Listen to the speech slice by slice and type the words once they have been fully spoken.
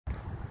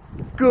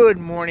Good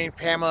morning,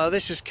 Pamela.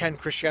 This is Ken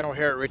Cristiano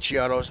here at Ritchie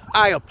Autos.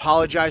 I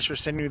apologize for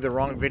sending you the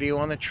wrong video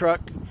on the truck,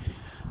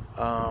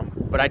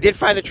 but I did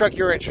find the truck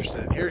you're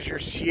interested in. Here's your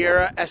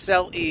Sierra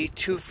SLE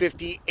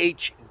 250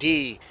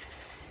 HD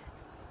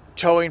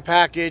towing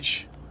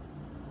package,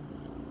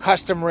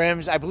 custom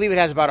rims. I believe it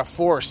has about a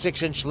 4 or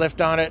 6 inch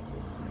lift on it.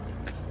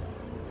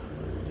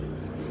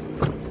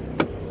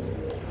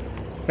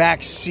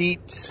 Back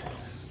seats.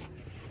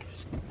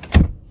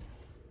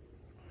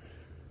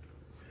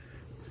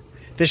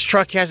 This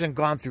truck hasn't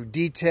gone through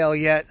detail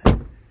yet.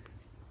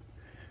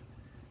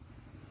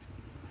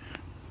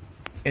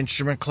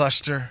 Instrument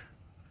cluster.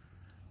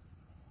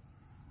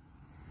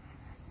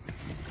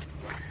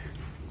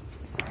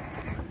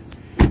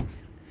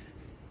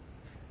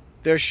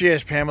 There she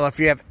is, Pamela. If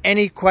you have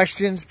any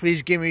questions,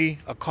 please give me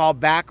a call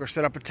back or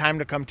set up a time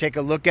to come take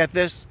a look at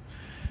this.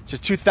 It's a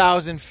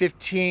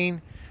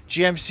 2015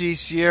 GMC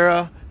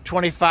Sierra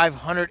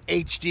 2500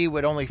 HD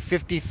with only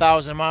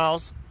 50,000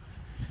 miles.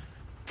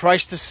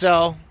 Price to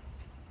sell.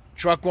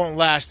 Truck won't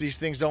last. These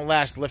things don't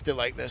last lifted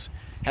like this.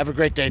 Have a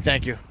great day.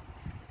 Thank you.